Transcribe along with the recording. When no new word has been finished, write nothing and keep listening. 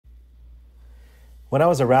When I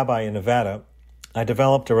was a rabbi in Nevada, I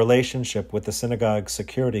developed a relationship with the synagogue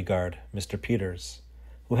security guard, Mr. Peters,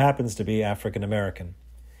 who happens to be African American.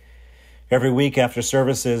 Every week after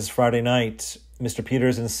services Friday night, Mr.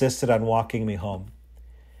 Peters insisted on walking me home.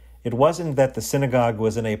 It wasn't that the synagogue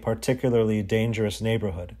was in a particularly dangerous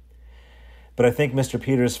neighborhood, but I think Mr.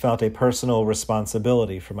 Peters felt a personal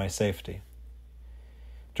responsibility for my safety.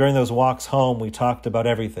 During those walks home, we talked about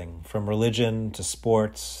everything, from religion to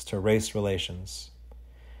sports to race relations.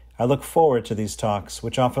 I look forward to these talks,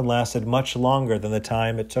 which often lasted much longer than the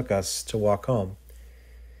time it took us to walk home.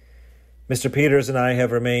 Mr. Peters and I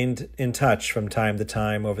have remained in touch from time to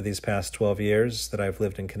time over these past 12 years that I've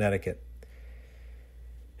lived in Connecticut.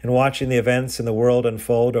 In watching the events in the world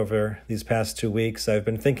unfold over these past 2 weeks, I've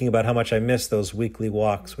been thinking about how much I miss those weekly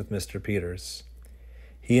walks with Mr. Peters.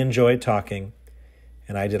 He enjoyed talking,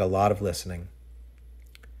 and I did a lot of listening.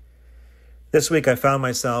 This week I found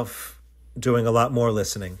myself doing a lot more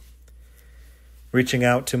listening, reaching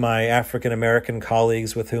out to my African American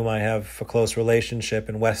colleagues with whom I have a close relationship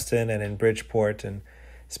in Weston and in Bridgeport, and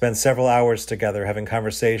spent several hours together having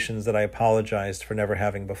conversations that I apologized for never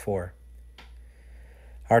having before.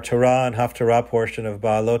 Our Torah and Haftarah portion of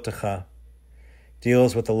Ba'alotecha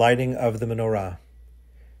deals with the lighting of the menorah,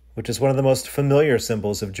 which is one of the most familiar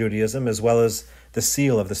symbols of Judaism, as well as the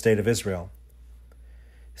seal of the state of Israel.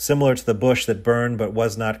 Similar to the bush that burned but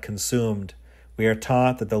was not consumed, we are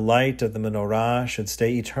taught that the light of the menorah should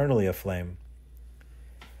stay eternally aflame.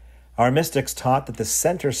 Our mystics taught that the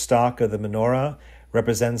center stalk of the menorah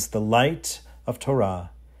represents the light of Torah,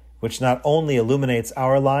 which not only illuminates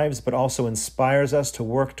our lives, but also inspires us to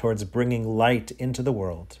work towards bringing light into the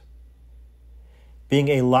world. Being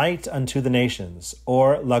a light unto the nations,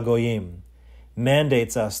 or lagoyim,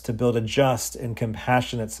 mandates us to build a just and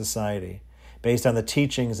compassionate society based on the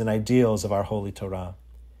teachings and ideals of our Holy Torah.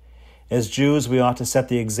 As Jews, we ought to set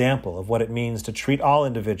the example of what it means to treat all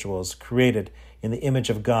individuals created in the image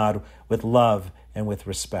of God with love and with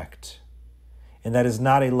respect. And that is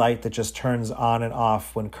not a light that just turns on and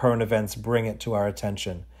off when current events bring it to our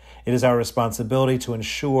attention. It is our responsibility to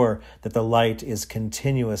ensure that the light is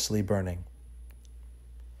continuously burning.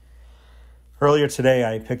 Earlier today,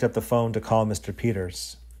 I picked up the phone to call Mr.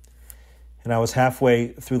 Peters, and I was halfway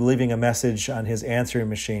through leaving a message on his answering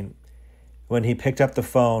machine when he picked up the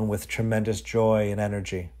phone with tremendous joy and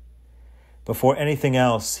energy. Before anything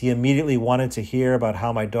else, he immediately wanted to hear about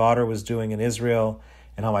how my daughter was doing in Israel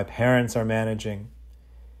and how my parents are managing.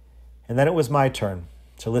 And then it was my turn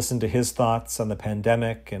to listen to his thoughts on the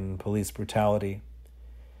pandemic and police brutality.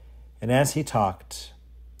 And as he talked,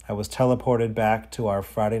 I was teleported back to our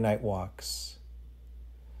Friday night walks.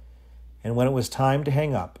 And when it was time to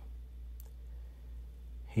hang up,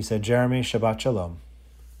 he said, "Jeremy, Shabbat Shalom.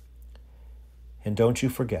 And don't you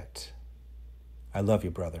forget, I love you,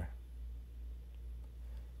 brother.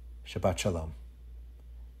 Shabbat Shalom.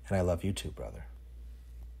 And I love you too, brother."